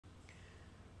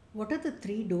What are the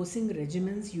three dosing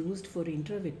regimens used for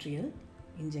intravitreal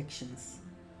injections?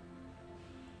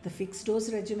 The fixed dose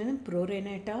regimen,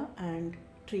 prorata, and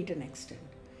treat and extend.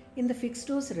 In the fixed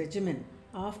dose regimen,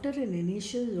 after an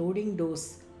initial loading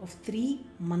dose of 3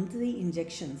 monthly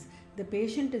injections, the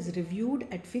patient is reviewed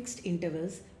at fixed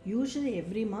intervals, usually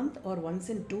every month or once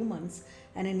in 2 months,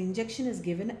 and an injection is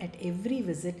given at every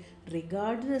visit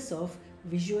regardless of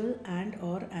visual and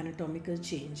or anatomical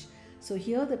change. So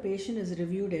here the patient is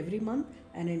reviewed every month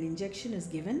and an injection is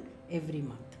given every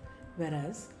month.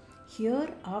 Whereas here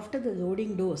after the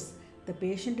loading dose, the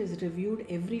patient is reviewed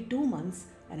every 2 months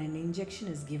and an injection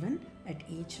is given at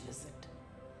each visit.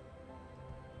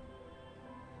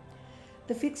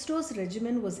 The fixed dose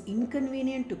regimen was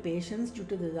inconvenient to patients due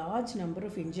to the large number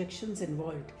of injections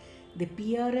involved. The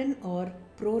PRN or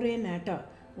prorata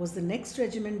was the next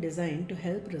regimen designed to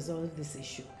help resolve this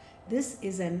issue. This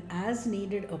is an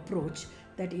as-needed approach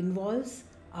that involves,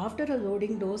 after a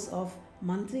loading dose of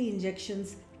monthly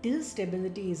injections till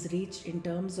stability is reached in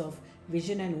terms of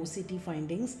vision and OCT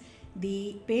findings,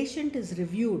 the patient is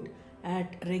reviewed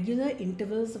at regular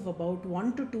intervals of about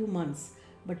 1 to 2 months,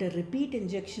 but a repeat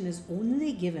injection is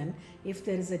only given if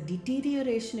there is a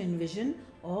deterioration in vision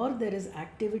or there is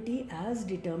activity as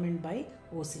determined by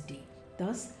OCT.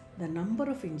 Thus, the number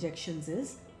of injections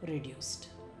is reduced.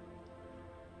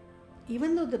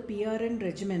 Even though the PRN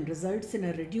regimen results in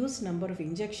a reduced number of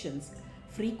injections,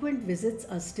 frequent visits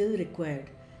are still required.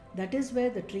 That is where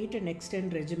the treat and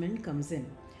extend regimen comes in.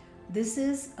 This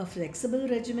is a flexible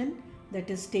regimen that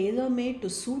is tailor-made to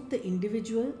suit the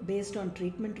individual based on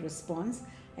treatment response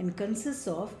and consists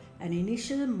of an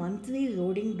initial monthly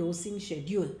loading dosing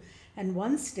schedule, and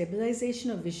once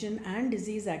stabilization of vision and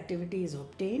disease activity is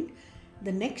obtained,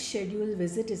 the next scheduled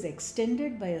visit is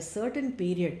extended by a certain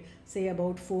period, say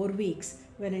about 4 weeks,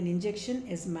 when an injection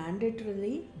is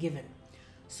mandatorily given.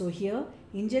 So here,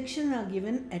 injections are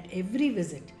given at every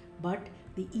visit, but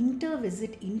the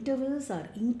inter-visit intervals are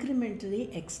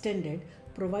incrementally extended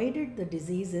provided the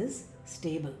disease is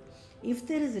stable. If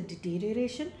there is a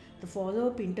deterioration, the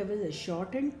follow-up interval is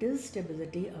shortened till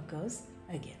stability occurs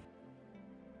again.